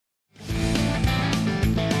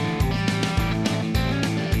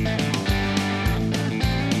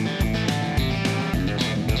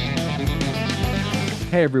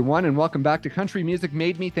Hey everyone, and welcome back to Country Music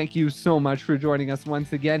Made Me. Thank you so much for joining us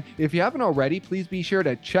once again. If you haven't already, please be sure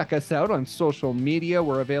to check us out on social media.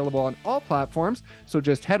 We're available on all platforms, so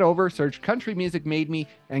just head over, search Country Music Made Me,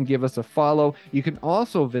 and give us a follow. You can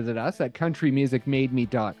also visit us at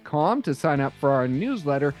countrymusicmademe.com to sign up for our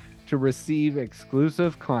newsletter to receive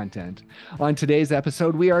exclusive content. On today's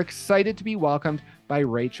episode, we are excited to be welcomed by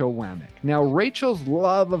Rachel Wammack. Now, Rachel's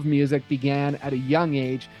love of music began at a young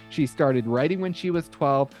age. She started writing when she was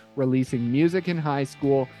 12, releasing music in high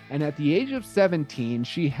school, and at the age of 17,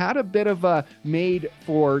 she had a bit of a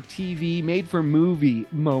made-for-TV, made-for-movie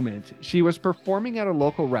moment. She was performing at a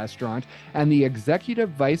local restaurant, and the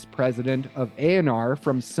executive vice president of A&R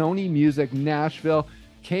from Sony Music Nashville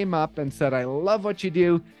came up and said, "I love what you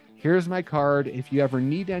do. Here's my card. If you ever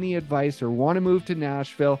need any advice or want to move to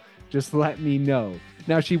Nashville, just let me know."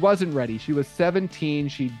 Now, she wasn't ready. She was 17.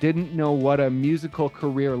 She didn't know what a musical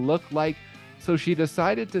career looked like, so she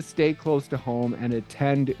decided to stay close to home and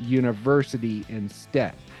attend university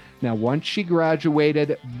instead. Now, once she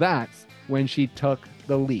graduated, that's when she took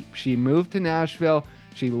the leap. She moved to Nashville.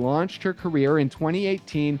 She launched her career in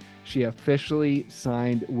 2018. She officially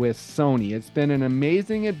signed with Sony. It's been an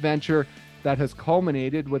amazing adventure that has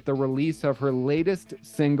culminated with the release of her latest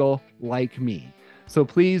single, Like Me. So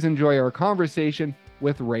please enjoy our conversation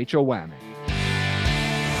with Rachel Wammack.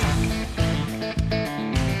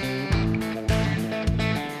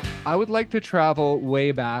 I would like to travel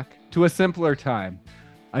way back to a simpler time,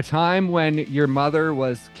 a time when your mother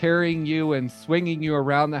was carrying you and swinging you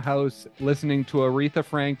around the house, listening to Aretha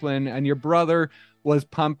Franklin, and your brother was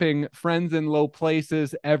pumping Friends in Low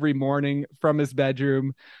Places every morning from his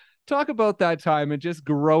bedroom. Talk about that time and just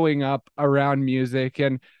growing up around music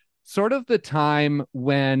and sort of the time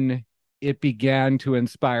when it began to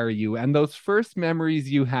inspire you and those first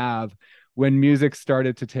memories you have when music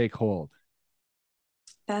started to take hold.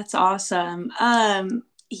 That's awesome.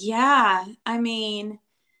 Yeah, I mean,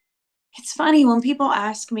 it's funny when people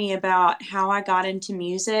ask me about how I got into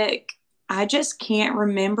music, I just can't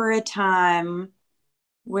remember a time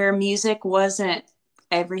where music wasn't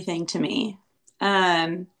everything to me.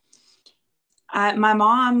 Um, my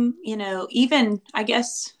mom, even I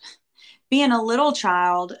guess being a little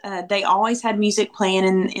child, they always had music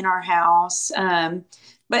playing in our house.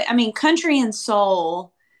 But I mean, country and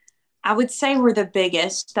soul, I would say were the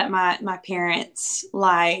biggest that my parents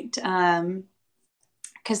liked.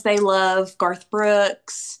 Because they love Garth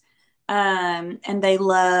Brooks, and they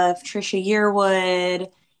love Trisha Yearwood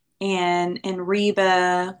and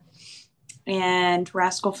Reba and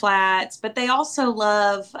Rascal Flats, but they also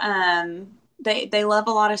love they love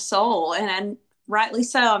a lot of soul, and rightly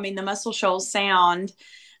so. I mean, the Muscle Shoals sound,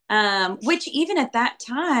 which even at that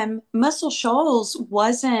time, Muscle Shoals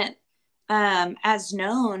wasn't as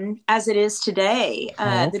known as it is today.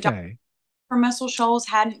 The doc Okay. for Muscle Shoals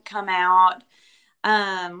hadn't come out.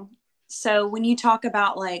 Um, so when you talk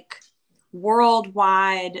about like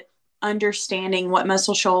worldwide understanding what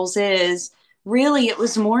Muscle Shoals is, really it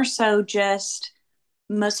was more so just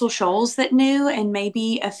Muscle Shoals that knew and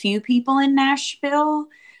maybe a few people in Nashville.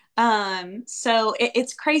 So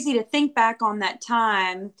it's crazy to think back on that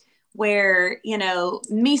time where,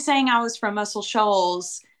 me saying I was from Muscle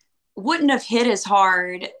Shoals wouldn't have hit as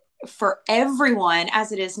hard for everyone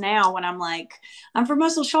as it is now when I'm like, I'm from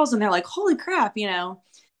Muscle Shoals, and they're like, holy crap.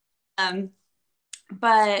 Um,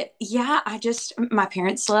 but yeah, my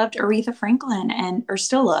parents loved Aretha Franklin or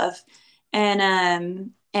still love,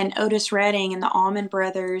 and Otis Redding and the Allman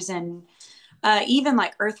Brothers, and even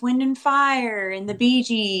like Earth, Wind and Fire and the Bee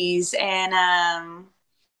Gees, and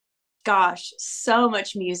gosh, so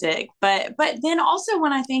much music. But then also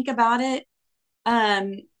when I think about it,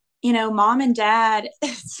 um, mom and dad,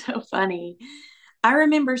 it's so funny. I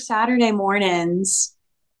remember Saturday mornings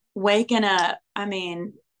waking up. I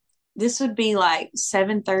mean, this would be like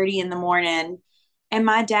 7:30 in the morning, and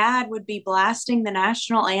my dad would be blasting the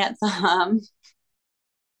national anthem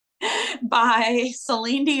by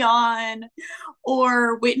Celine Dion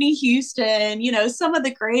or Whitney Houston, some of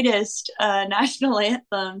the greatest national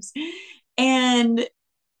anthems. And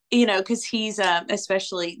because he's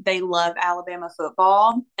especially they love Alabama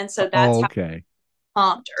football, and so that's how Okay.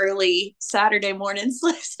 pumped early Saturday mornings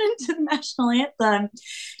listening to the national anthem.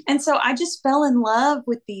 And so I just fell in love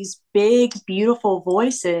with these big, beautiful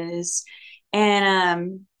voices.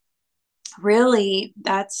 And really,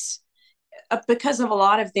 that's because of a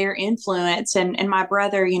lot of their influence. And my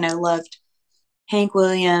brother, loved Hank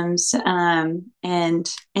Williams, and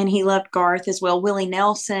he loved Garth as well, Willie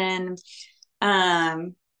Nelson.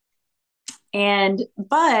 Um,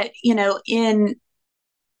 but in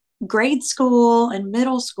grade school and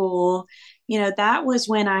middle school, that was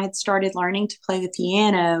when I had started learning to play the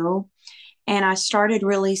piano and I started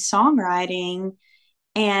really songwriting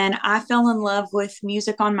and I fell in love with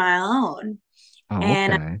music on my own. Oh,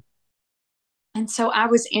 And okay. and so I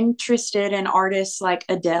was interested in artists like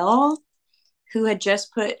Adele, who had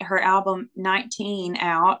just put her album 19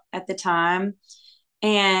 out at the time.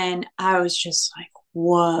 And I was just like,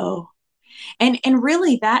 whoa. And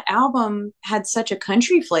really that album had such a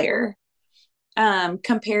country flair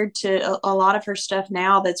compared to a lot of her stuff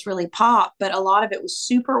now that's really pop, but a lot of it was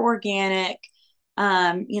super organic.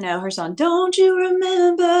 Her song "Don't You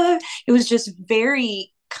Remember," it was just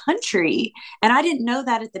very country, and I didn't know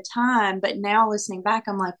that at the time. But now listening back,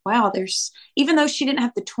 I'm like, wow, there's, even though she didn't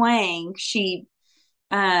have the twang,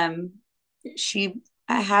 um, she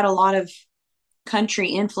had a lot of country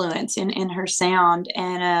influence in her sound,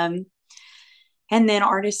 and then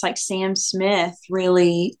artists like Sam Smith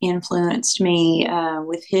really influenced me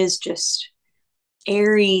with his just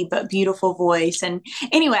airy but beautiful voice. And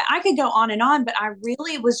anyway, I could go on and on, but I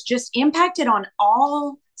really was just impacted on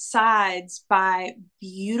all sides by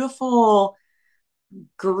beautiful,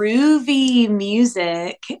 groovy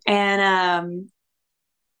music. And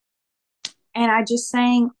I just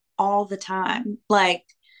sang all the time. Like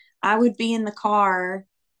I would be in the car,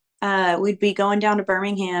 we'd be going down to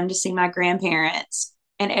Birmingham to see my grandparents,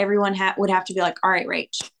 and everyone would have to be like, "All right,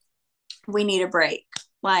 Rach, we need a break."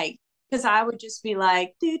 Like, because I would just be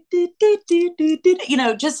like, do, do, do, do, do,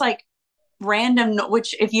 do, just like random,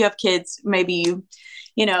 which if you have kids, maybe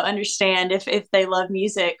understand if they love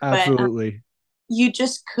music, but Absolutely. you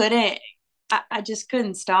just couldn't, I just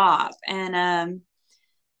couldn't stop. And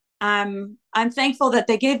I'm thankful that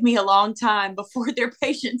they gave me a long time before their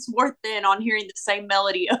patience wore thin on hearing the same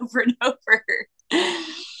melody over and over.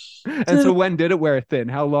 And so when did it wear thin?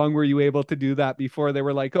 How long were you able to do that before they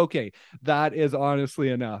were like, okay, that is honestly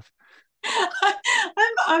enough?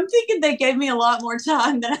 I'm thinking they gave me a lot more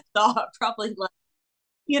time than I thought, probably like,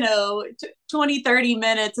 20, 30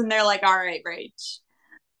 minutes. And they're like, all right, Rach.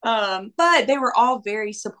 But they were all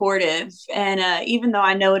very supportive. And even though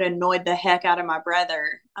I know it annoyed the heck out of my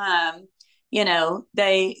brother,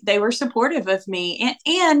 they were supportive of me.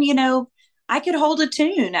 And I could hold a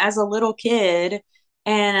tune as a little kid.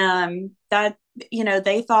 And that,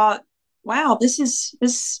 they thought, wow, this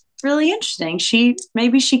is really interesting.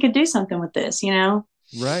 Maybe she could do something with this.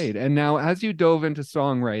 Right. And now, as you dove into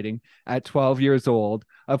songwriting at 12 years old,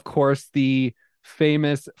 of course, the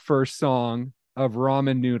famous first song of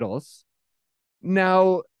Ramen Noodles.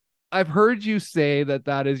 Now, I've heard you say that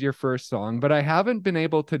that is your first song, but I haven't been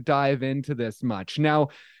able to dive into this much. Now,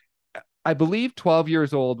 I believe 12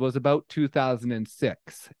 years old was about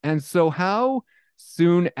 2006. And so, how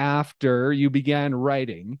soon after you began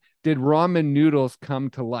writing did Ramen Noodles come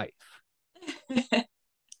to life?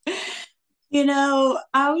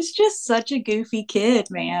 I was just such a goofy kid,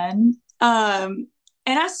 man. And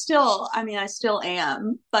I still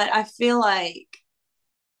am, but I feel like,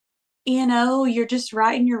 you're just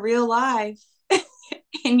writing your real life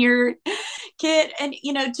and your kid. And,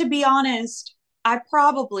 to be honest,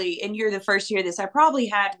 and you're the first to hear this, I probably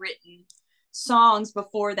had written songs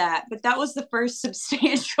before that, but that was the first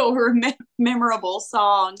substantial, memorable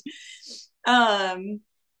song. Um,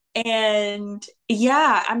 and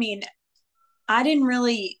yeah, I mean, I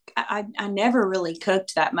never really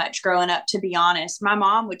cooked that much growing up, to be honest. My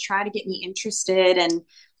mom would try to get me interested and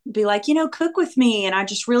be like, cook with me. And I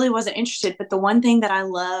just really wasn't interested. But the one thing that I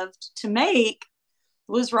loved to make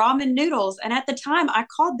was ramen noodles. And at the time, I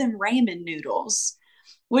called them ramen noodles,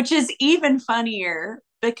 which is even funnier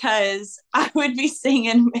because I would be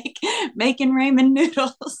singing, making ramen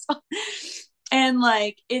noodles. And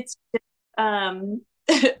like, um,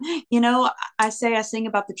 I say I sing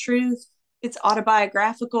about the truth. It's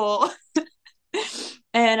autobiographical.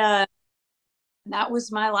 And that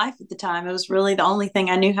was my life at the time. It was really the only thing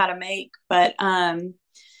I knew how to make. But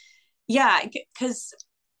yeah, because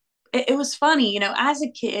it was funny, as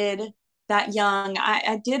a kid that young,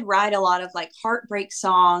 I did write a lot of like heartbreak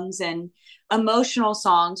songs and emotional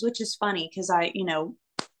songs, which is funny because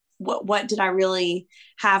what did I really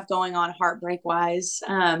have going on heartbreak wise?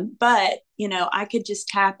 But I could just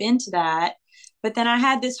tap into that. But then I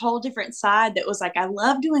had this whole different side that was like, I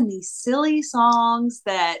love doing these silly songs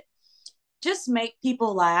that just make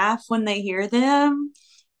people laugh when they hear them.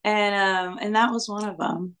 And that was one of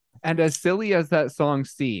them. And as silly as that song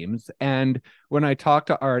seems, and when I talk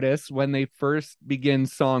to artists, when they first begin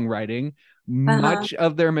songwriting, Uh-huh. much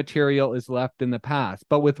of their material is left in the past.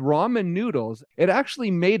 But with Ramen Noodles, it actually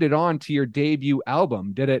made it on to your debut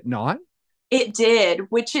album, did it not? It did,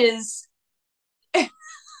 which is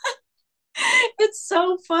It's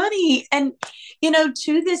so funny. And,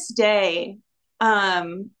 to this day,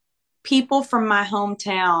 um, people from my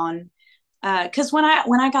hometown, because when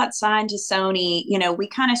I got signed to Sony, we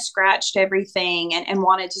kind of scratched everything and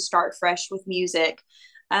wanted to start fresh with music.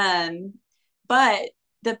 Um, but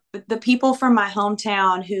the people from my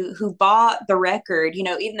hometown who bought the record,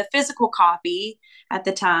 even the physical copy at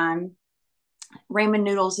the time, Ramen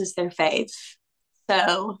Noodles is their fave.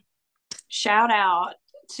 So shout out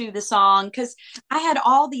to the song, because I had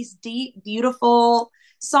all these deep, beautiful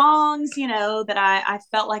songs, that I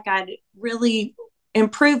felt like I'd really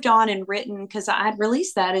improved on and written, because I'd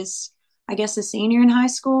released that as, I guess, a senior in high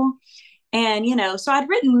school. And, so I'd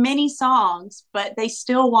written many songs, but they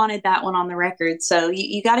still wanted that one on the record. So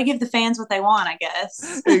you got to give the fans what they want, I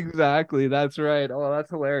guess. Exactly. That's right. Oh, that's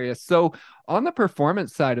hilarious. So, on the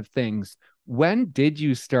performance side of things, when did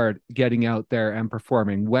you start getting out there and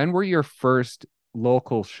performing? When were your first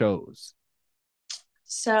local shows?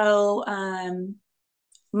 So,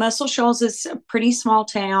 Muscle Shoals is a pretty small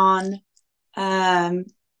town. Um,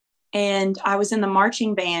 and I was in the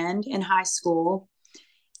marching band in high school.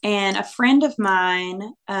 And a friend of mine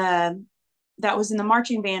that was in the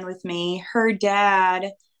marching band with me, her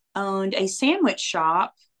dad owned a sandwich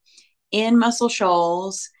shop in Muscle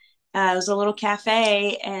Shoals. It was a little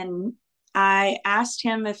cafe, and I asked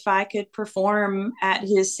him if I could perform at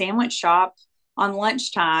his sandwich shop on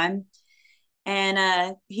lunchtime.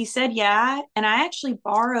 And he said, yeah. And I actually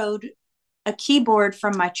borrowed a keyboard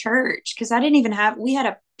from my church, because I didn't even have, we had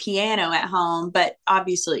a piano at home, but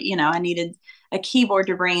obviously, I needed a keyboard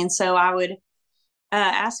to bring. And so I would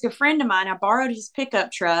ask a friend of mine, I borrowed his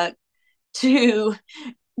pickup truck to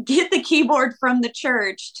get the keyboard from the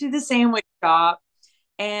church to the sandwich shop.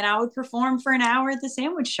 And I would perform for an hour at the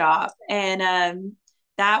sandwich shop. And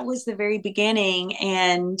that was the very beginning.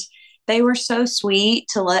 And they were so sweet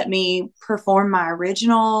to let me perform my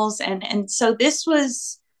originals. And so this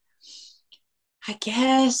was, I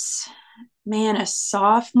guess, man,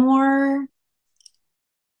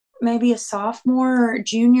 maybe a sophomore or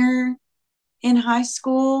junior in high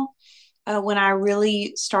school, when I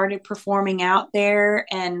really started performing out there.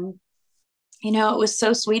 And, it was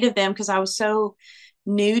so sweet of them, because I was so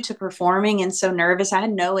new to performing and so nervous. I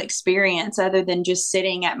had no experience other than just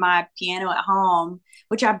sitting at my piano at home,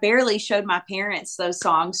 which I barely showed my parents those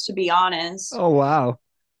songs, to be honest. Oh, wow.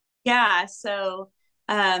 Yeah. So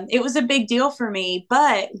it was a big deal for me.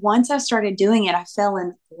 But once I started doing it, I fell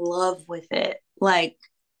in love with it. Like,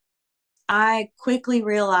 I quickly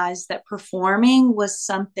realized that performing was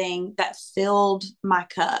something that filled my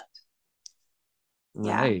cup.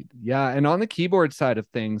 Yeah. Right. Yeah. And on the keyboard side of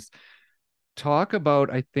things, talk about,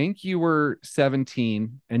 I think you were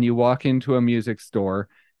 17 and you walk into a music store,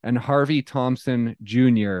 and Harvey Thompson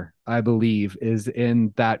Jr., I believe, is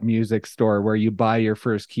in that music store where you buy your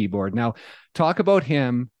first keyboard. Now, talk about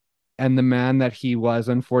him and the man that he was.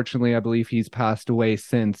 Unfortunately, I believe he's passed away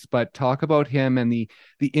since, but talk about him and the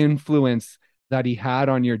influence that he had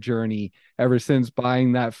on your journey ever since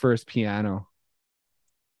buying that first piano.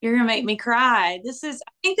 You're going to make me cry. I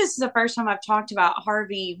think this is the first time I've talked about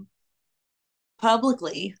Harvey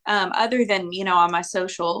publicly, other than, on my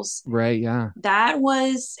socials. Right, yeah. That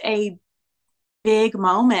was a big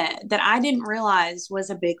moment that I didn't realize was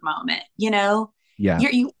a big moment. Yeah.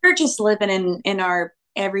 We're just living in our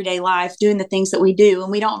everyday life, doing the things that we do,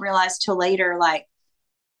 and we don't realize till later, like,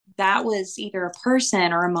 that was either a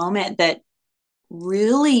person or a moment that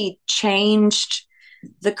really changed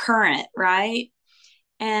the current, right?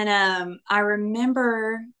 And I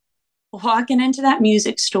remember walking into that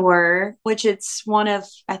music store, which it's one of,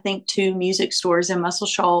 I think, two music stores in Muscle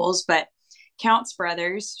Shoals, but Counts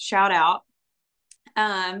Brothers, shout out.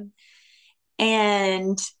 Um,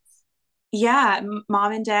 and yeah,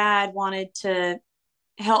 mom and dad wanted to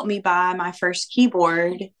help me buy my first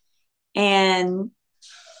keyboard. And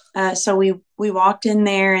so we walked in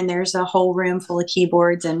there, and there's a whole room full of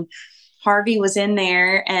keyboards, and Harvey was in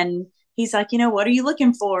there, and he's like, what are you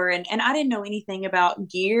looking for? And I didn't know anything about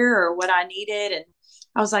gear or what I needed. And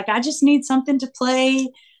I was like, I just need something to play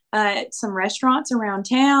at some restaurants around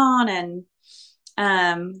town. And,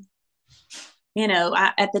 um,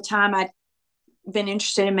 at the time I'd been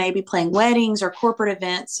interested in maybe playing weddings or corporate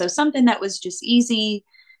events. So something that was just easy,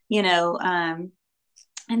 you know.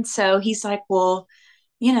 And so he's like, well,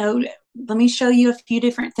 let me show you a few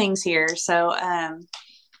different things here. So,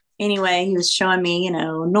 anyway, he was showing me,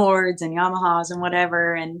 Nords and Yamahas and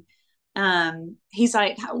whatever. And he's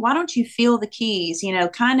like, why don't you feel the keys,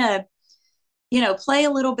 kind of, play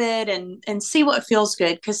a little bit and see what feels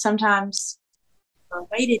good. Because sometimes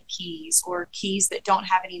weighted keys or keys that don't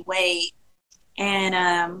have any weight.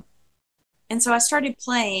 And And so I started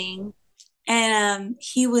playing, and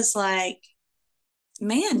he was like,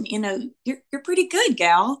 "Man, you're pretty good,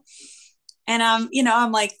 gal." And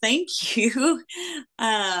I'm like, "Thank you."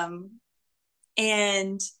 um,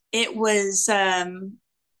 and it was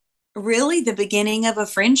really the beginning of a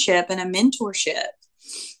friendship and a mentorship,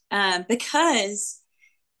 because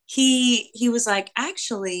he was like,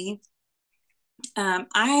 "Actually,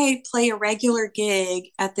 I play a regular gig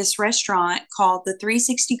at this restaurant called the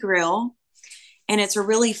 360 Grill, and it's a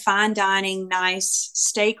really fine dining, nice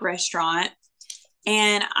steak restaurant.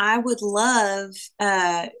 And I would love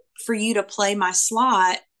for you to play my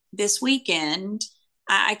slot this weekend.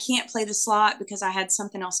 I can't play the slot because I had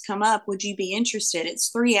something else come up. Would you be interested? It's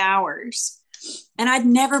 3 hours." And I'd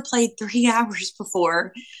never played 3 hours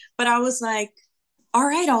before, but I was like, all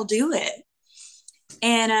right, I'll do it.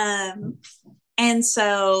 And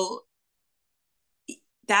so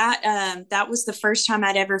that was the first time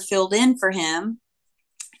I'd ever filled in for him.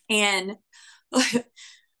 And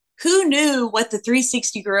who knew what the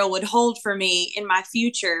 360 Girl would hold for me in my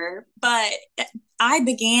future? But I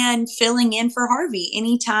began filling in for Harvey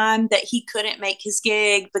anytime that he couldn't make his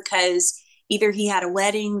gig because either he had a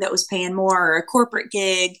wedding that was paying more or a corporate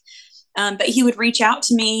gig. But he would reach out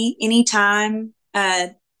to me anytime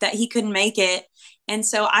that he couldn't make it. And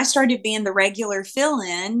so I started being the regular fill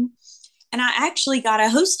in. And I actually got a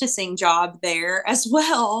hostessing job there as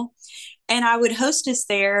well. And I would hostess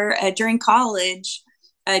there during college,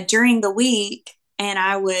 during the week. And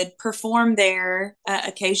I would perform there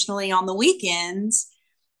occasionally on the weekends.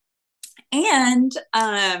 And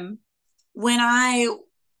when I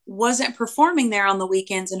wasn't performing there on the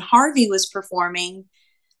weekends and Harvey was performing,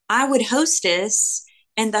 I would hostess,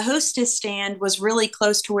 and the hostess stand was really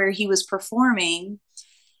close to where he was performing.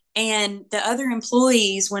 And the other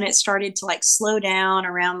employees, when it started to like slow down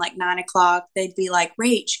around like 9 o'clock, they'd be like,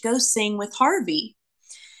 "Rach, go sing with Harvey."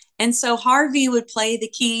 And so Harvey would play the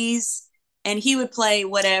keys and he would play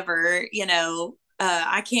whatever,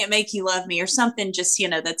 "I Can't Make You Love Me" or something, just,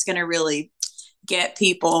 that's going to really get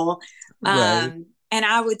people. Right. And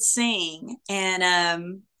I would sing,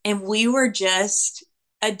 and we were just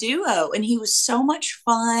a duo, and he was so much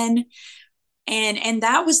fun. And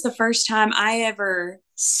that was the first time I ever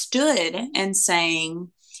stood and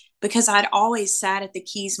sang, because I'd always sat at the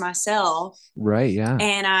keys myself. Right. Yeah.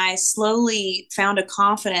 And I slowly found a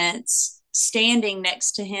confidence standing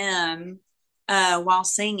next to him while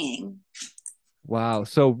singing. Wow.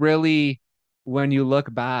 So really, when you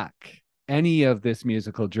look back, any of this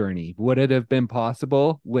musical journey, would it have been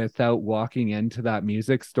possible without walking into that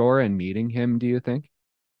music store and meeting him, do you think?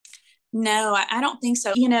 No, I don't think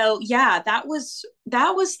so. Yeah, that was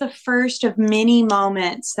the first of many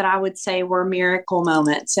moments that I would say were miracle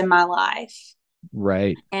moments in my life.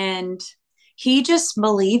 Right. And he just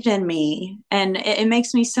believed in me, and it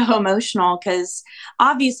makes me so emotional because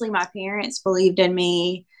obviously my parents believed in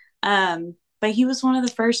me, but he was one of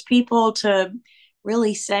the first people to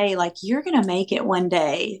really say, like, "You're gonna make it one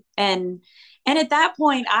day." And at that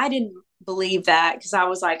point I didn't believe that, because I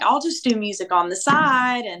was like, "I'll just do music on the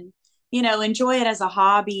side and enjoy it as a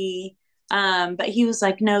hobby." But he was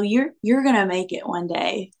like, "No, you're gonna make it one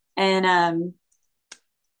day." And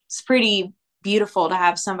it's pretty beautiful to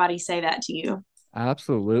have somebody say that to you.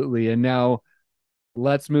 Absolutely. And now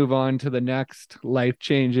let's move on to the next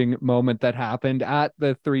life-changing moment that happened at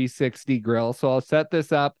the 360 Grill. So I'll set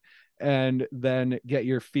this up and then get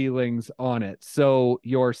your feelings on it. So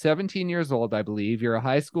you're 17 years old, I believe. You're a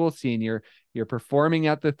high school senior. You're performing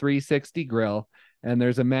at the 360 Grill, and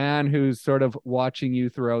there's a man who's sort of watching you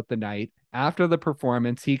throughout the night. After the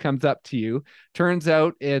performance, he comes up to you. Turns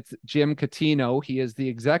out it's Jim Catino. He is the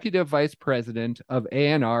executive vice president of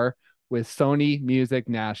A&R with Sony Music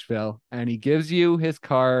Nashville. And he gives you his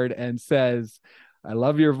card and says, "I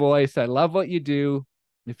love your voice. I love what you do.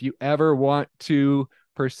 If you ever want to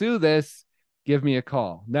pursue this, give me a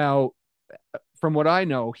call." Now, from what I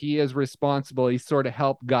know, he is responsible. He sort of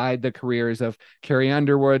helped guide the careers of Carrie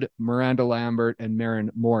Underwood, Miranda Lambert, and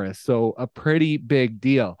Maren Morris. So a pretty big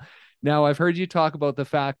deal. Now, I've heard you talk about the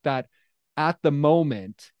fact that at the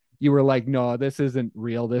moment, you were like, "No, this isn't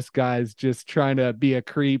real. This guy's just trying to be a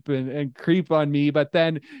creep and creep on me." But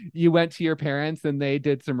then you went to your parents and they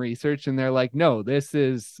did some research and they're like, "No, this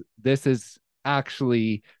is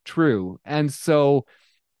actually true." And so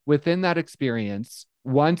within that experience,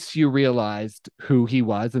 once you realized who he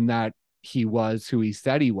was and that he was who he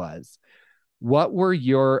said he was, what were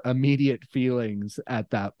your immediate feelings at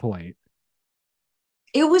that point?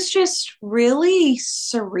 It was just really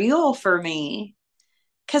surreal for me,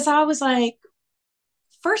 because I was like,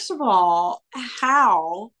 first of all,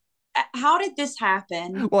 how? how did this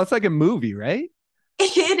happen? Well, it's like a movie, right?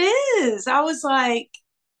 It is. I was like,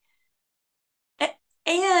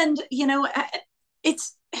 and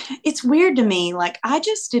it's it's weird to me. Like, I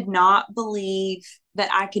just did not believe that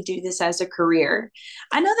I could do this as a career.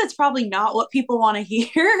 I know that's probably not what people want to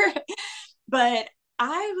hear, but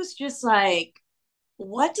I was just like,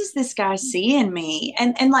 what does this guy see in me?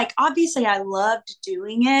 And like, obviously I loved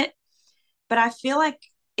doing it, but I feel like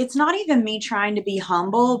it's not even me trying to be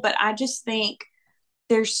humble, but I just think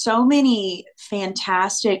there's so many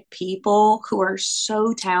fantastic people who are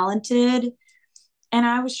so talented. And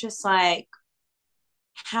I was just like,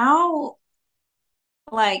 how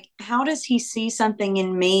how does he see something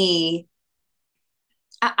in me?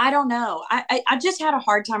 I don't know. I just had a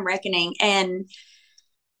hard time reckoning, and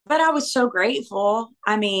but I was so grateful.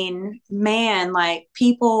 I mean, man, like,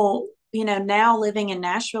 people, now living in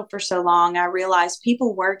Nashville for so long, I realized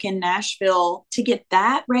people work in Nashville to get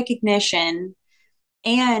that recognition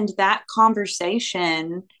and that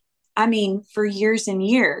conversation. I mean, for years and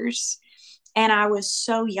years. And I was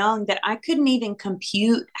so young that I couldn't even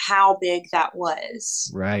compute how big that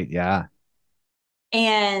was. Right. Yeah.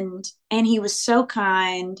 And he was so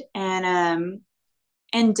kind, and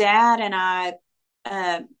dad and I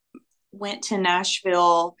uh went to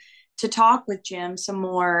Nashville to talk with Jim some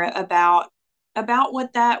more about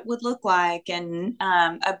what that would look like, and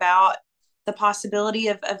about the possibility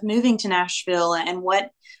of moving to Nashville and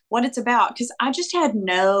what it's about, because I just had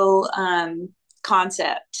no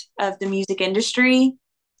concept of the music industry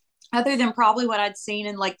other than probably what I'd seen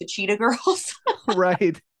in like the Cheetah Girls.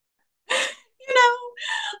 Right. you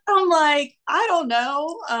know, I'm like, I don't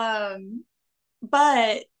know.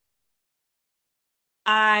 But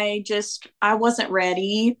I wasn't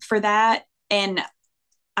ready for that. And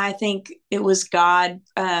I think it was God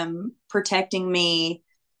protecting me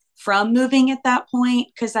from moving at that point,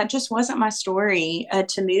 because that just wasn't my story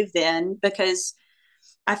to move then, because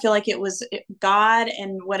I feel like it was God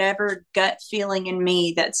and whatever gut feeling in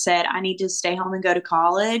me that said I need to stay home and go to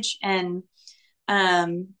college. And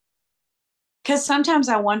um because sometimes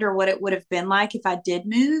I wonder what it would have been like if I did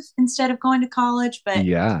move instead of going to college, but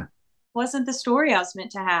Yeah. wasn't the story I was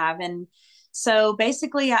meant to have. And so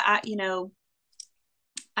basically, I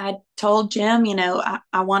told Jim,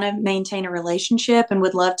 I want to maintain a relationship and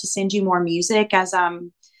would love to send you more music as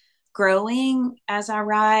I'm growing, as I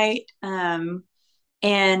write.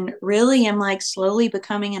 And really am like slowly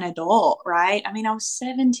becoming an adult, right? I mean, I was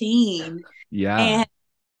 17, Yeah.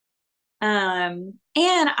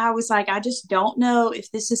 and I was like, I just don't know if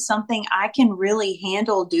this is something I can really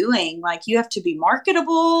handle doing. Like, you have to be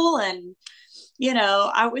marketable, and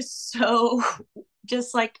I was so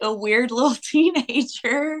just like a weird little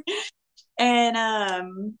teenager.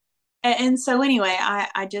 And so anyway,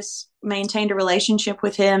 I just maintained a relationship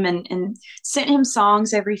with him, and sent him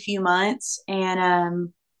songs every few months,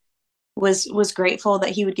 and was grateful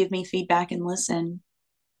that he would give me feedback and listen.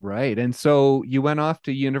 Right. And so you went off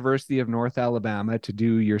to University of North Alabama to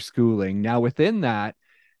do your schooling. Now, within that,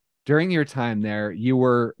 during your time there, you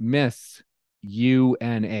were Miss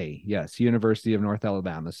UNA. Yes, University of North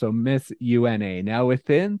Alabama. So Miss UNA. Now,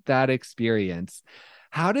 within that experience,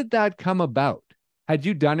 how did that come about? Had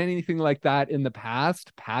you done anything like that in the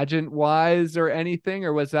past, pageant wise or anything?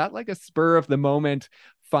 Or was that like a spur of the moment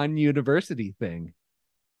fun university thing?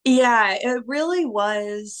 Yeah, it really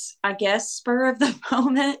was, I guess, spur of the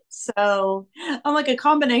moment. So I'm like a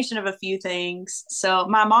combination of a few things. So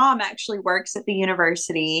my mom actually works at the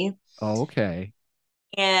university, Oh, okay.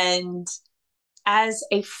 and as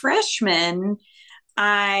a freshman,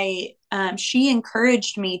 I she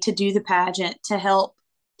encouraged me to do the pageant to help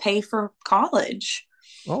pay for college,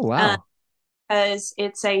 Oh, uh, wow. because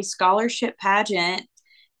it's a scholarship pageant,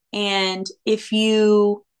 and if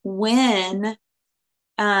you win,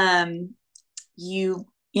 um, you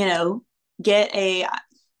get a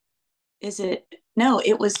is it no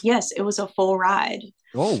it was yes it was a full ride,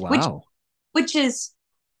 Oh, which wow. which is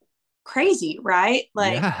crazy, right?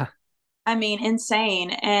 Like, Yeah. I mean,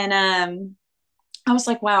 insane. And I was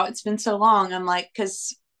like, wow, it's been so long. I'm like,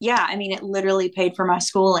 because yeah, I mean, it literally paid for my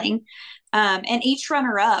schooling. And each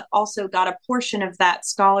runner up also got a portion of that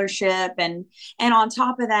scholarship, and on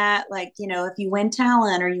top of that, like, if you win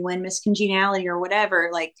talent or you win Miss Congeniality or whatever,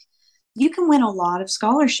 like, you can win a lot of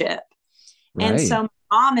scholarship. And Right. so my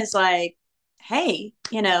mom is like, hey,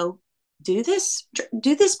 do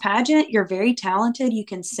this pageant. You're very talented. You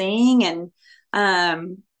can sing, and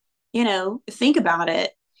think about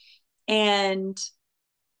it. And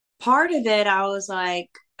part of it, I was like,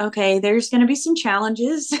 okay, there's going to be some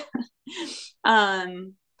challenges.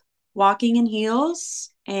 um, Walking in heels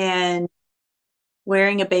and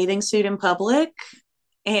wearing a bathing suit in public,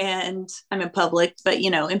 and I'm in public, but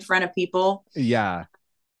in front of people, Yeah.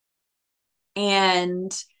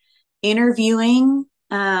 and interviewing.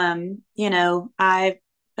 I,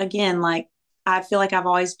 again, like, I feel like I've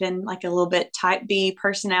always been like a little bit type B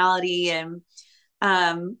personality, and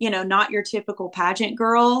not your typical pageant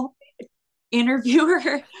girl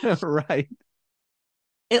interviewer. Right.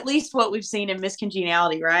 At least what we've seen in Miss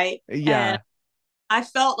Congeniality, right? And Yeah. I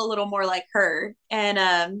felt a little more like her.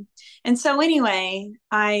 And so anyway,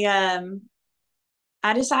 I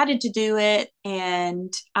decided to do it,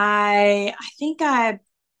 and I think I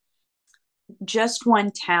just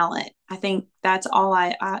won talent. I think that's all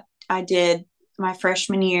I did my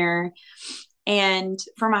freshman year. And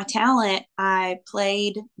for my talent, I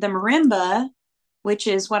played the marimba, which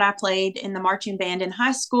is what I played in the marching band in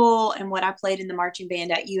high school and what I played in the marching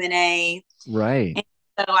band at UNA. Right. And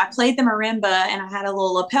so I played the marimba, and I had a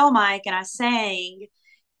little lapel mic, and I sang,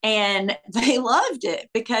 and they loved it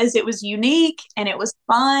because it was unique and it was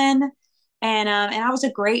fun. And I was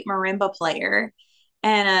a great marimba player.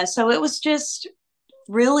 And so it was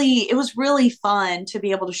really fun to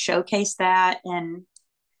be able to showcase that and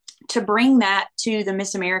to bring that to the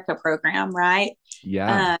Miss America program, right?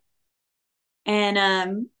 Yeah. Uh,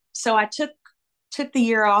 and so I took the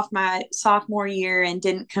year off my sophomore year and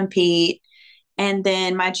didn't compete. And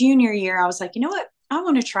then my junior year, I was like, you know what? I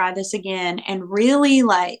want to try this again and really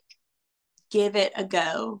like give it a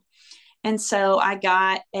go. And so I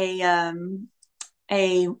got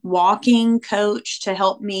a walking coach to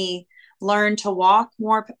help me learn to walk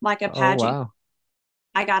more like a Oh, pageant. wow.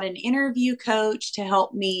 I got an interview coach to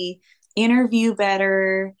help me interview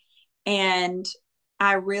better. And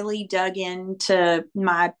I really dug into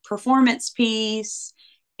my performance piece,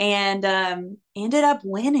 and ended up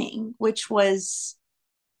winning, which was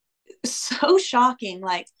so shocking.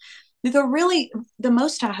 Like, the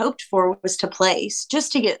most I hoped for was to place,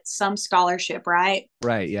 just to get some scholarship, right?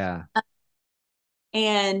 Right. Yeah.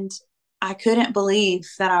 And I couldn't believe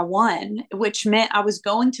that I won, which meant I was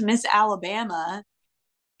going to Miss Alabama,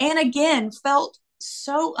 and again felt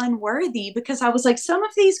so unworthy because I was like, some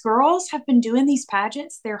of these girls have been doing these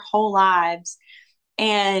pageants their whole lives,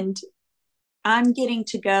 and I'm getting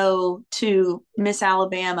to go to Miss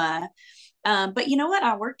Alabama. But you know what?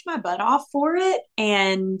 I worked my butt off for it,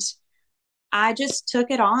 and I just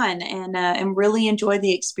took it on, and really enjoyed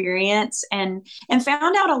the experience, and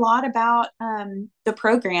found out a lot about the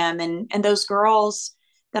program, and those girls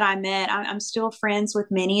that I met. I'm still friends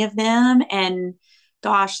with many of them, and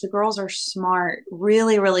gosh, the girls are smart,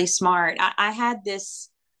 really, really smart. I had this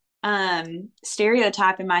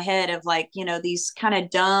stereotype in my head of, like, these kind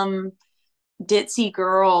of dumb ditzy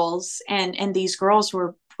girls, and these girls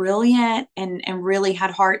were brilliant and really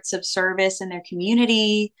had hearts of service in their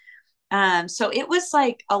community. So it was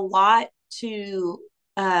like a lot to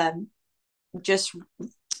um, just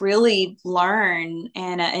really learn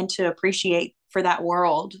and to appreciate for that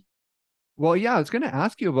world. Well, yeah, I was going to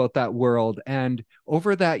ask you about that world. And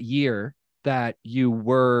over that year that you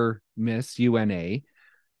were Miss UNA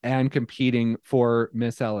and competing for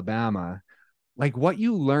Miss Alabama, like what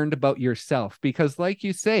you learned about yourself, because like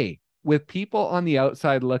you say, with people on the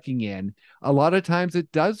outside looking in, a lot of times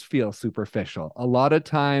it does feel superficial. A lot of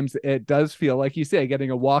times it does feel like you say, getting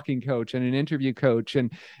a walking coach and an interview coach,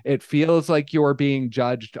 and it feels like you're being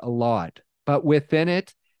judged a lot. But within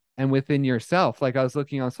it and within yourself, like I was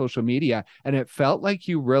looking on social media, and it felt like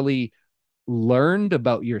you really learned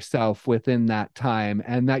about yourself within that time,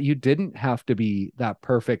 and that you didn't have to be that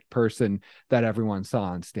perfect person that everyone saw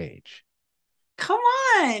on stage. Come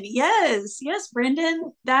on. Yes. Yes,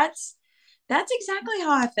 Brendan. That's exactly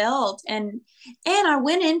how I felt. And I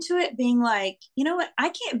went into it being like, you know what? I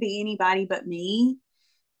can't be anybody but me.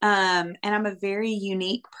 And I'm a very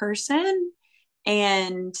unique person.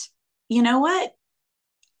 And you know what?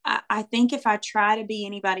 I think if I try to be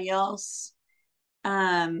anybody else,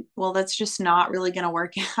 well, that's just not really going to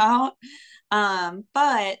work out.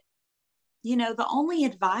 But the only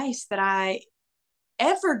advice that I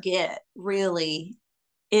ever get really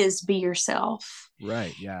is be yourself.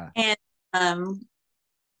 Right. Yeah. And um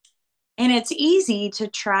and it's easy to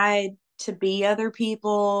try to be other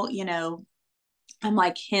people. I'm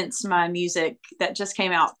like, hence my music that just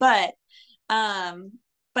came out. Um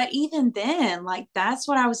but even then, like, that's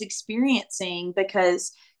what I was experiencing,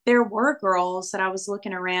 because there were girls that I was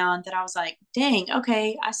looking around that I was like, dang,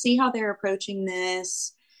 okay, I see how they're approaching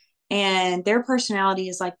this, and their personality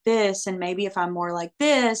is like this, and maybe if I'm more like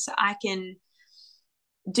this, I can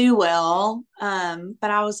do well. But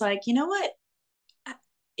I was like, you know what?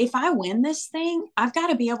 if I win this thing, I've got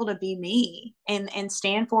to be able to be me and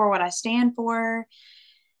stand for what I stand for.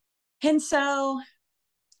 And so,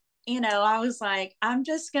 I was like, I'm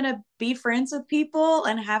just going to be friends with people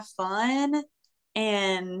and have fun.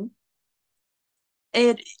 And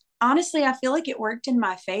it honestly, I feel like it worked in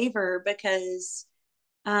my favor because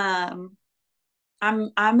um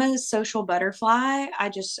I'm a social butterfly.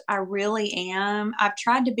 I really am. I've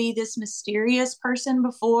tried to be this mysterious person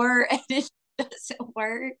before and it doesn't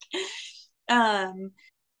work. Um,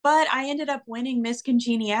 but I ended up winning Miss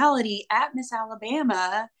Congeniality at Miss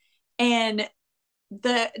Alabama, and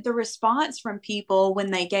the response from people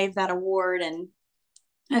when they gave that award, and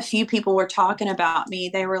a few people were talking about me,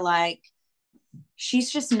 they were like,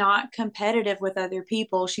 she's just not competitive with other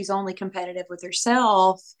people. She's only competitive with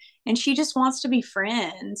herself, and she just wants to be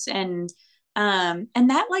friends. And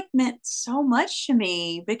that like meant so much to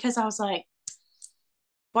me because I was like,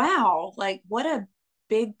 wow, like what a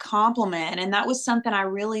big compliment. And that was something I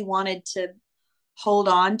really wanted to hold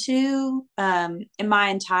on to in my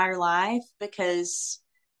entire life because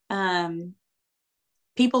um,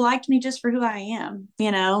 people liked me just for who I am.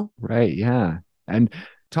 Right. Yeah. And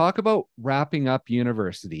talk about wrapping up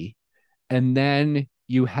university and then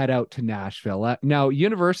you head out to Nashville. Now,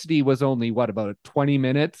 university was only what, about 20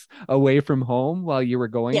 minutes away from home while you were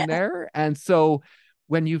going Yeah. there. And so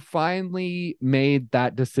when you finally made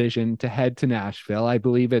that decision to head to Nashville, I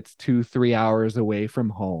believe it's 2, 3 hours away from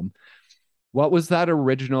home. What was that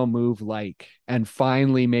original move like? And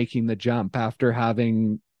finally making the jump after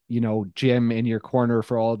having, Jim in your corner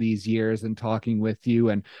for all these years and talking with you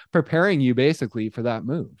and preparing you basically for that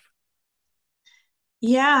move.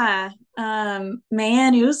 Yeah. Man,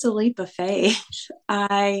 it was a leap of faith.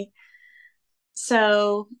 I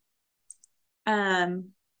so um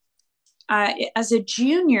I as a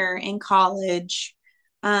junior in college,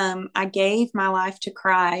 I gave my life to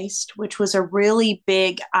Christ, which was a really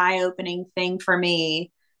big eye-opening thing for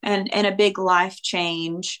me and a big life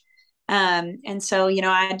change. And so,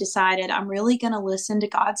 I decided I'm really going to listen to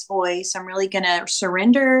God's voice. I'm really going to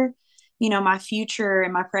surrender, my future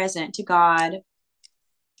and my present to God.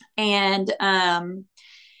 And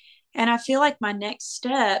I feel like my next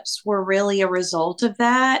steps were really a result of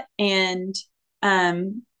that. And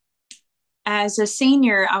um, as a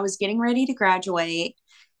senior, I was getting ready to graduate,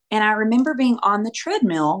 and I remember being on the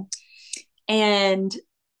treadmill, and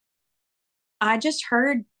I just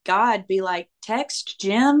heard God be like, text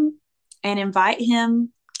Jim and invite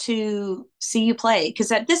him to see you play.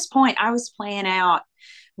 Because at this point, I was playing out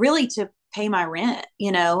really to pay my rent.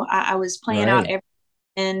 I was playing out Right. every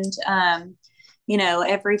and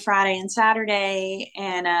every Friday and Saturday,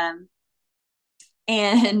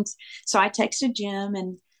 and so I texted Jim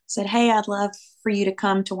and said, "Hey, I'd love for you to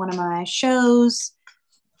come to one of my shows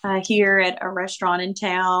here at a restaurant in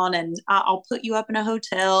town, and I'll put you up in a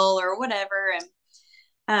hotel or whatever."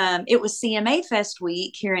 And it was CMA Fest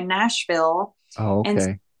week here in Nashville, Oh, and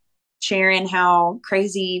okay. sharing how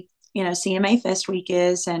crazy CMA Fest week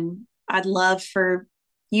is, and I'd love for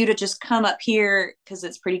you to just come up here because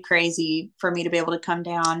it's pretty crazy for me to be able to come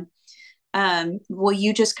down. Will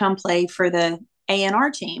you just come play for the A&R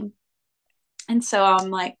team? And so I'm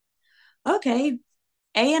like, okay,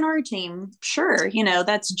 A&R team, sure.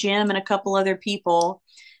 That's Jim and a couple other people.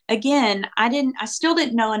 Again, I still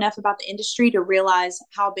didn't know enough about the industry to realize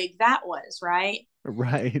how big that was, right?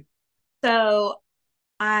 Right. So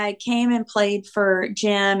I came and played for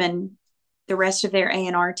Jim and the rest of their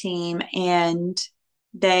A&R team, and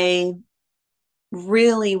they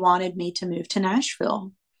really wanted me to move to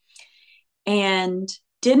Nashville and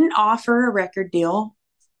didn't offer a record deal,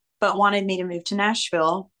 but wanted me to move to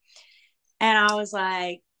Nashville. And I was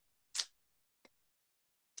like,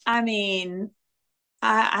 I mean,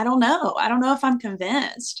 I don't know. I don't know if I'm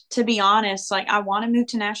convinced, to be honest. Like, I want to move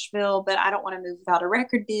to Nashville, but I don't want to move without a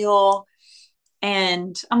record deal.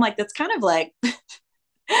 And I'm like, that's kind of like,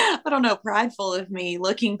 I don't know, prideful of me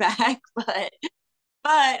looking back, but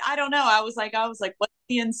I don't know. I was like, what's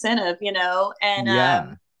the incentive,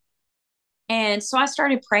 Yeah. And so I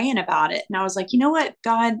started praying about it, and I was like, you know what,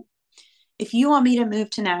 God, if you want me to move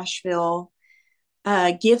to Nashville,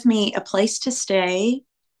 give me a place to stay,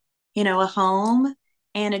 a home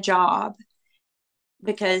and a job,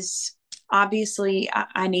 because obviously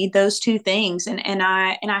I need those two things. And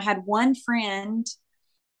I had one friend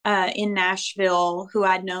in Nashville who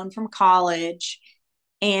I'd known from college,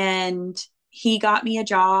 and he got me a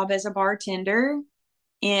job as a bartender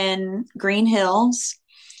in Green Hills.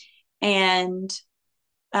 And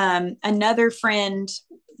another friend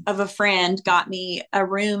of a friend got me a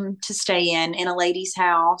room to stay in a lady's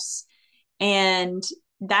house. And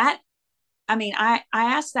that I mean, I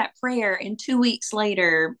asked that prayer, and 2 weeks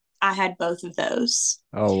later, I had both of those.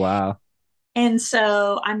 Oh, wow. And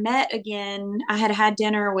so I met again. I had had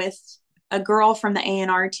dinner with a girl from the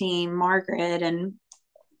A&R team, Margaret,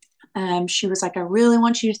 and she was like, I really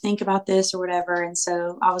want you to think about this or whatever. And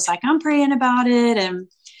so I was like, I'm praying about it.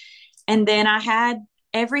 And then I had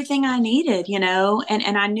everything I needed,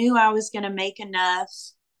 and I knew I was going to make enough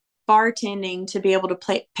bartending to be able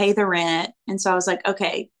to pay the rent. And so I was like,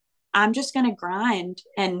 okay, I'm just going to grind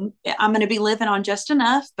and I'm going to be living on just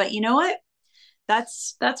enough. But you know what?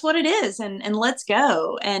 That's what it is. And let's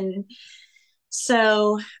go. And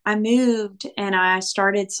so I moved and I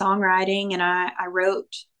started songwriting, and I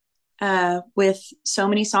wrote with so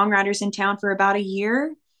many songwriters in town for about a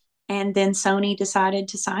year. And then Sony decided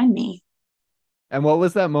to sign me. And what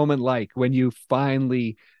was that moment like when you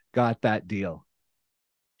finally got that deal?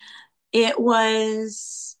 It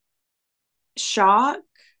was shock.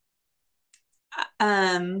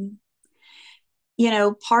 Um,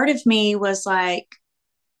 part of me was like,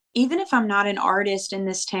 even if I'm not an artist in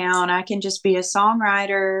this town, I can just be a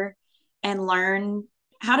songwriter and learn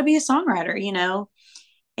how to be a songwriter.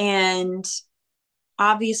 And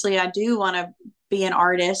obviously, I do want to be an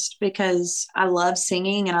artist because I love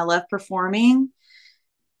singing and I love performing.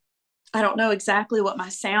 I don't know exactly what my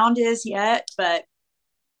sound is yet, but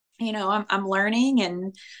I'm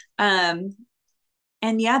learning. Um,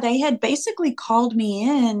 and yeah, they had basically called me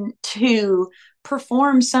in to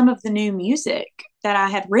perform some of the new music that I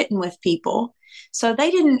had written with people. So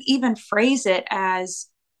they didn't even phrase it as,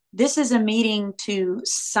 this is a meeting to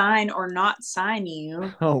sign or not sign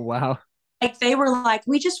you. Oh, wow. Like, they were like,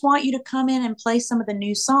 we just want you to come in and play some of the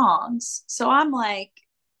new songs. So I'm like,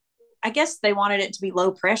 I guess they wanted it to be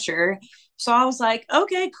low pressure. So I was like,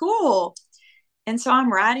 okay, cool. And so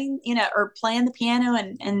I'm writing, or playing the piano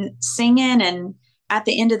and singing. And at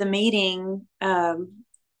the end of the meeting,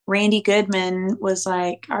 Randy Goodman was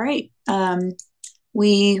like, all right,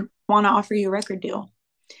 we want to offer you a record deal.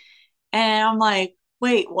 And I'm like,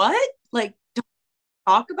 wait, what? Like,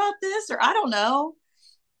 talk about this? Or I don't know.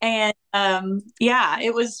 And yeah,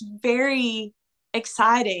 it was very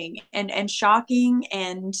exciting and shocking.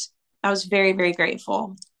 And I was very, very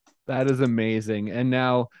grateful. That is amazing. And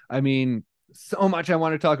now, I mean, so much I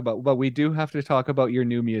want to talk about, but we do have to talk about your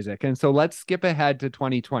new music. And so let's skip ahead to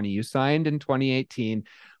 2020. You signed in 2018.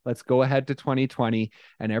 Let's go ahead to 2020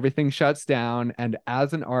 and everything shuts down. And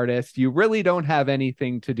as an artist, you really don't have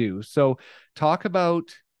anything to do. So talk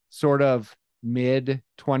about sort of mid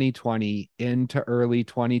 2020 into early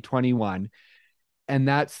 2021 and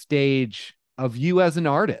that stage of you as an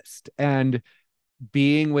artist and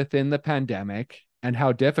being within the pandemic and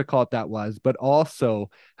how difficult that was, but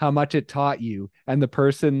also how much it taught you and the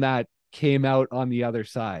person that came out on the other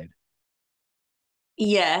side.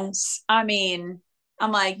 Yes. I mean,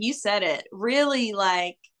 I'm like, you said it. Really,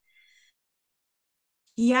 like,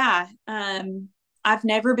 yeah. I've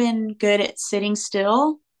never been good at sitting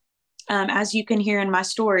still. As you can hear in my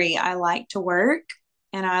story, I like to work,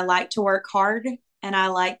 and I like to work hard, and I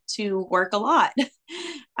like to work a lot.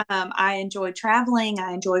 I enjoy traveling,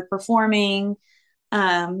 I enjoy performing.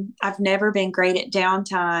 I've never been great at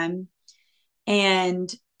downtime. And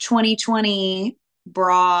 2020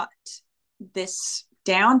 brought this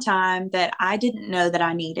downtime that I didn't know that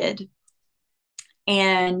I needed.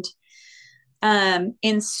 And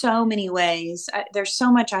in so many ways, there's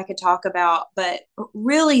so much I could talk about, but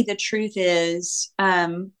really the truth is,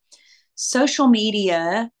 social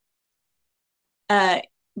media uh,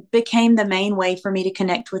 became the main way for me to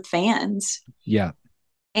connect with fans. Yeah.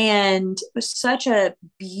 And it was such a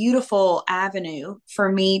beautiful avenue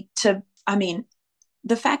for me to, I mean,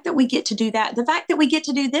 the fact that we get to do that, the fact that we get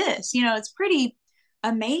to do this, it's pretty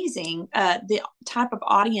amazing, the type of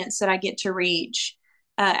audience that I get to reach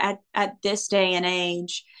at this day and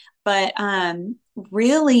age. But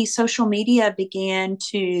really, social media began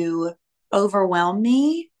to overwhelm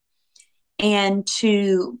me and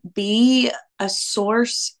to be a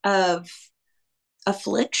source of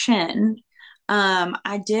affliction.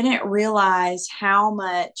 I didn't realize how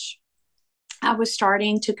much I was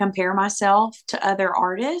starting to compare myself to other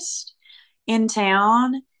artists in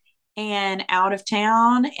town and out of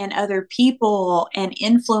town and other people and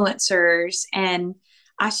influencers. And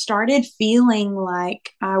I started feeling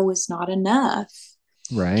like I was not enough.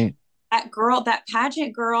 Right. That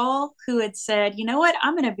pageant girl who had said, you know what,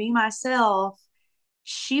 I'm going to be myself,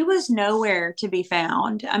 she was nowhere to be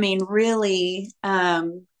found. I mean, really.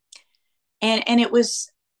 And it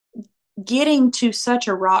was getting to such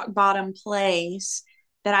a rock bottom place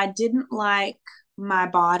that I didn't like my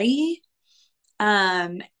body.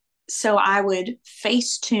 Um, so I would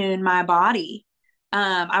Facetune my body.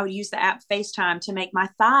 I would use the app FaceTime to make my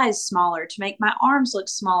thighs smaller, to make my arms look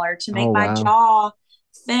smaller, to Oh, make my wow. jaw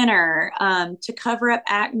thinner, to cover up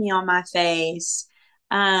acne on my face.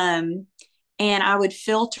 Um, and I would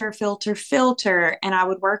filter, and I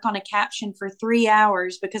would work on a caption for 3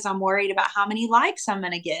 hours because I'm worried about how many likes I'm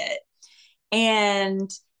going to get. And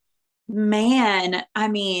man, I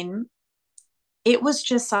mean, it was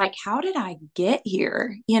just like, how did I get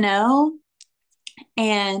here?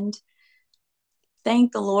 And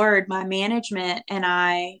thank the Lord, my management and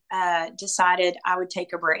I decided I would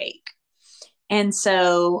take a break. And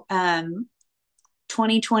so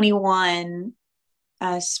 2021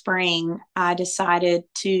 spring, I decided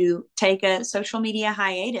to take a social media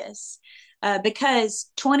hiatus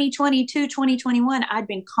because 2022, 2021, I'd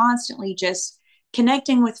been constantly just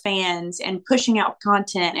connecting with fans and pushing out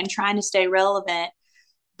content and trying to stay relevant.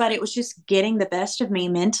 But it was just getting the best of me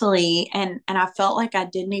mentally. And I felt like I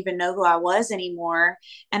didn't even know who I was anymore.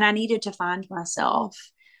 And I needed to find myself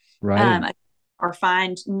Right. um, or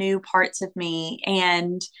find new parts of me.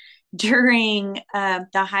 And during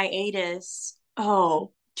the hiatus,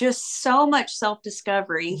 oh, just so much self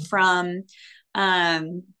discovery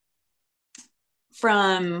um,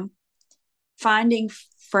 from finding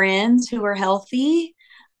friends who are healthy,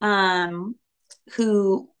 um,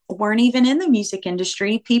 who weren't even in the music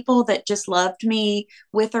industry, people that just loved me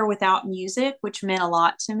with or without music, which meant a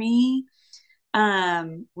lot to me.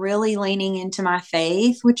 Really leaning into my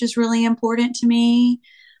faith, which is really important to me.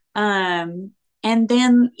 Um, and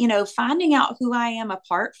then, finding out who I am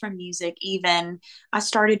apart from music, even I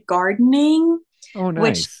started gardening, Oh,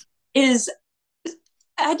 which nice. is,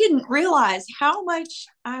 I didn't realize how much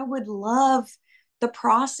I would love the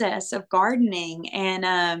process of gardening.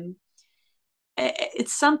 And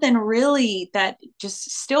it's something really that just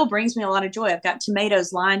still brings me a lot of joy. I've got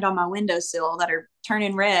tomatoes lined on my windowsill that are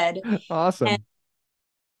turning red. And Awesome.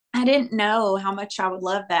 I didn't know how much I would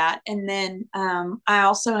love that. And then I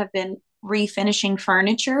also have been refinishing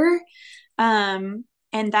furniture. Um,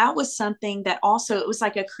 and that was something that also, it was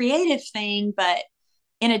like a creative thing, but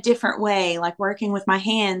in a different way, like working with my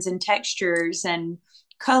hands and textures and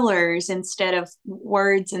colors instead of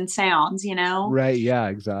words and sounds. Right. Yeah,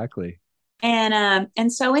 exactly.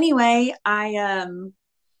 And so anyway,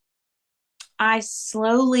 I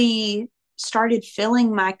slowly started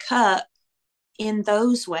filling my cup in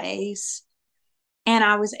those ways, and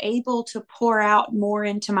I was able to pour out more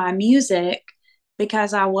into my music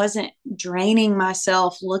because I wasn't draining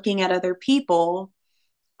myself looking at other people.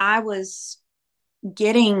 I was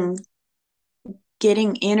getting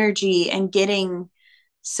getting energy and getting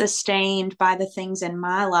sustained by the things in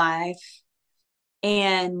my life.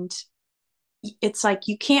 And it's like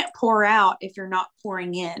you can't pour out if you're not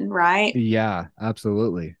pouring in, right? Yeah,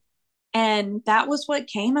 absolutely. And that was what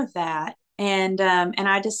came of that. And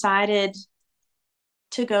I decided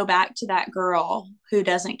to go back to that girl who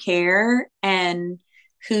doesn't care and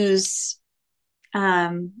who's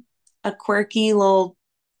um, a quirky little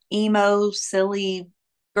emo, silly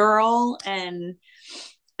girl. And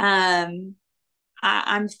um,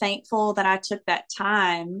 I'm thankful that I took that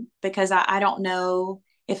time because I don't know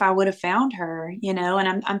if I would have found her. And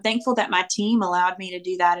I'm thankful that my team allowed me to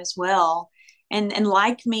do that as well. And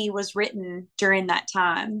Like Me was written during that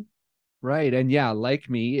time. Right. And yeah, Like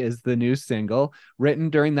Me is the new single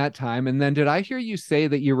written during that time. And then did I hear you say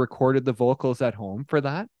that you recorded the vocals at home for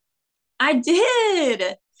that? I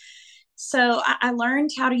did. So I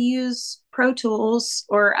learned how to use Pro Tools,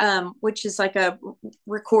 or which is like a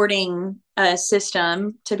recording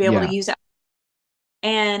system to be able to Yeah. use it.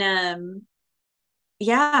 And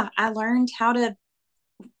yeah, I learned how to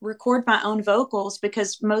record my own vocals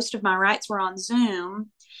because most of my writes were on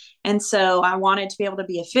Zoom. And so I wanted to be able to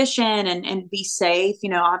be efficient and be safe,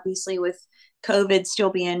 obviously with COVID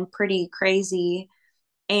still being pretty crazy.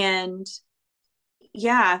 And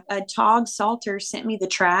yeah, Tog Salter sent me the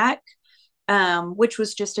track, which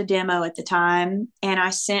was just a demo at the time. And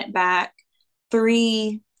I sent back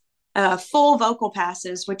three full vocal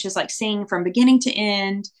passes, which is like singing from beginning to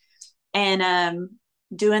end. And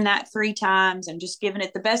doing that 3 times and just giving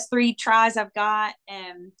it the best 3 tries I've got.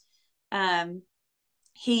 And um,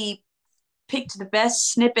 he picked the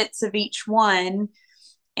best snippets of each one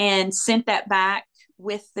and sent that back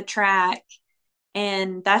with the track.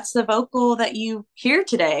 And that's the vocal that you hear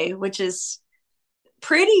today, which is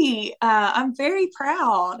pretty, I'm very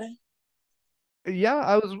proud.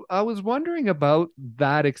 Yeah, I was wondering about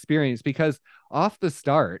that experience because off the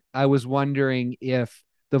start, I was wondering if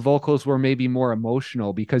the vocals were maybe more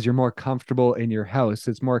emotional because you're more comfortable in your house.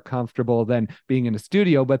 It's more comfortable than being in a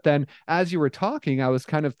studio. But then as you were talking, I was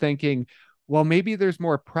kind of thinking, well, maybe there's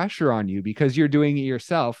more pressure on you because you're doing it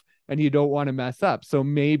yourself and you don't want to mess up. So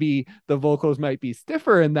maybe the vocals might be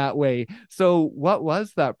stiffer in that way. So what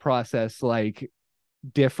was that process like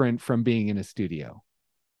different from being in a studio?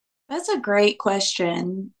 That's a great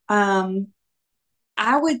question.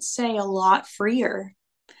 I would say a lot freer.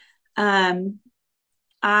 Um,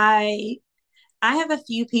 I I have a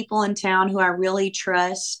few people in town who I really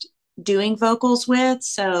trust doing vocals with,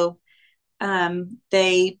 so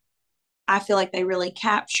they I feel like they really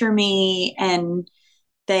capture me and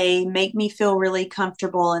they make me feel really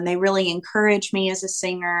comfortable and they really encourage me as a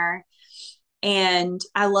singer. And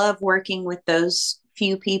I love working with those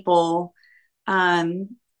few people.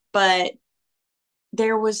 Um, but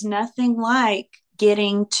there was nothing like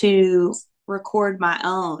getting to record my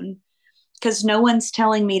own because no one's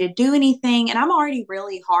telling me to do anything. And I'm already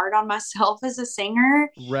really hard on myself as a singer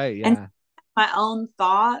Right. and Yeah. my own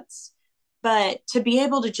thoughts. But to be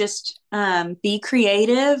able to just be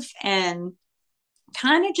creative and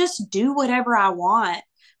kind of just do whatever I want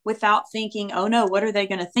without thinking, oh no, what are they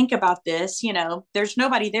going to think about this? You know, there's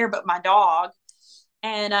nobody there but my dog.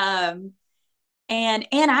 And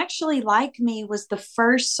actually Like Me was the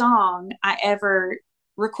first song I ever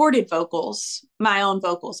recorded vocals, my own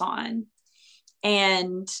vocals on.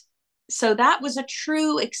 And so that was a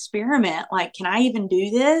true experiment. Like, can I even do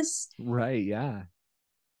this? Right. Yeah.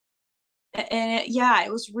 And yeah,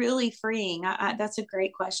 it was really freeing. That's a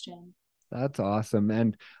great question. That's awesome.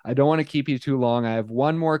 And I don't want to keep you too long. I have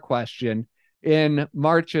one more question. In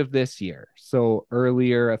March of this year, so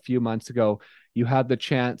earlier, a few months ago, you had the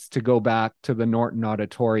chance to go back to the Norton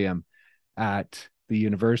Auditorium at the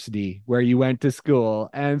university where you went to school.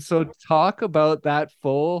 And so, talk about that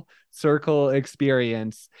full circle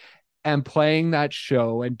experience and playing that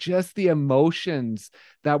show and just the emotions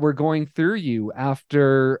that were going through you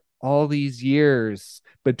after all these years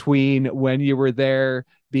between when you were there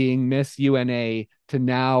being Miss UNA to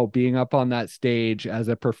now being up on that stage as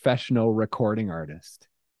a professional recording artist.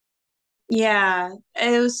 Yeah,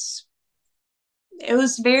 it was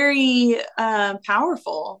very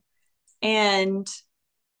powerful and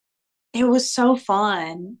it was so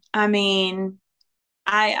fun. I mean,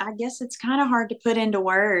 I guess it's kind of hard to put into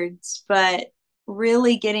words, but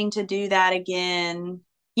really getting to do that again.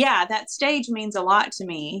 Yeah, that stage means a lot to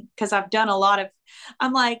me because I've done a lot of,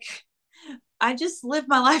 I'm like, I just live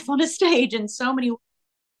my life on a stage in so many,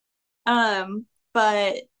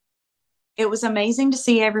 but it was amazing to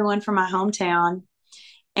see everyone from my hometown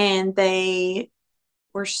and they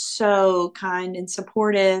were so kind and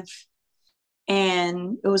supportive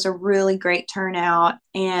and it was a really great turnout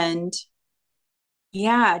and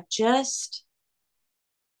yeah, just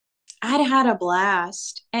I'd had a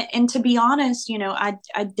blast. And to be honest, you know,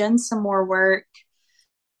 I'd done some more work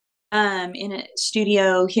in a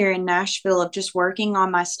studio here in Nashville of just working on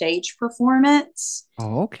my stage performance.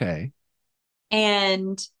 Oh, okay.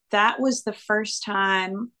 And that was the first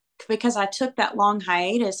time because I took that long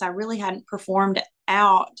hiatus, I really hadn't performed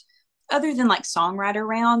out other than like songwriter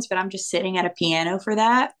rounds, but I'm just sitting at a piano for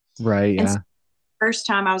that. Right. And Yeah. so first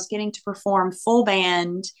time I was getting to perform full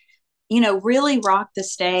band, you know, really rock the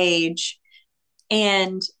stage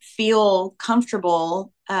and feel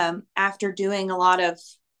comfortable after doing a lot of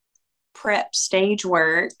prep stage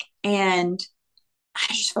work. And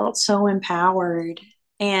I just felt so empowered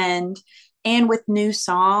and with new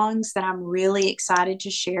songs that I'm really excited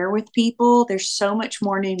to share with people. There's so much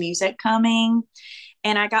more new music coming.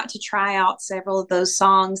 And I got to try out several of those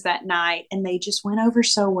songs that night and they just went over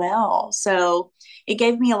so well. So it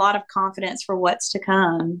gave me a lot of confidence for what's to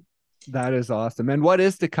come. That is awesome. And what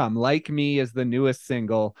is to come? Like Me is the newest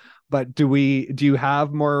single, but do you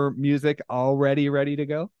have more music already ready to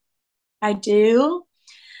go? I do.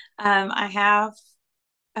 I have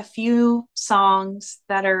a few songs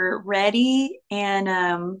that are ready,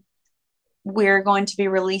 and we're going to be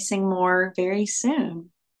releasing more very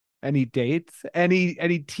soon. Any dates?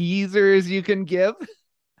 Any teasers you can give?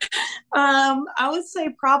 I would say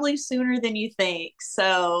probably sooner than you think.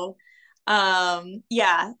 So,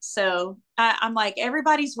 yeah. So I'm like,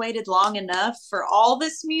 everybody's waited long enough for all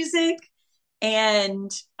this music,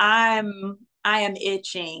 and I am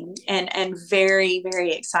itching and very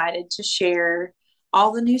very excited to share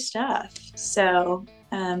all the new stuff. So,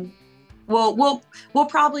 we'll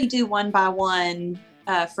probably do one by one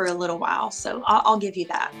for a little while. So I'll give you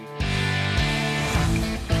that.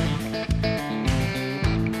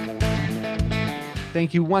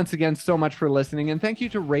 Thank you once again so much for listening, and thank you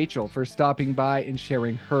to Rachel for stopping by and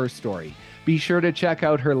sharing her story. Be sure to check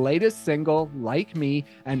out her latest single, Like Me,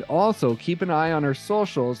 and also keep an eye on her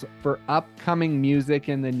socials for upcoming music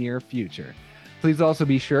in the near future. Please also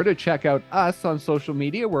be sure to check out us on social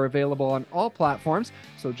media. We're available on all platforms,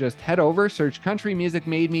 so just head over, search Country Music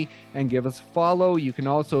Made Me, and give us a follow. You can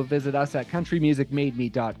also visit us at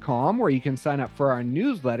countrymusicmademe.com, where you can sign up for our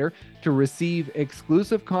newsletter to receive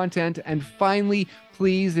exclusive content. And finally,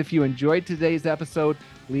 please, if you enjoyed today's episode,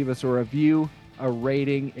 leave us a review, a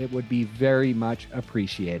rating. It would be very much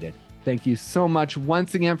appreciated. Thank you so much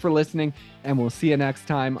once again for listening, and we'll see you next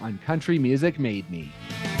time on Country Music Made Me.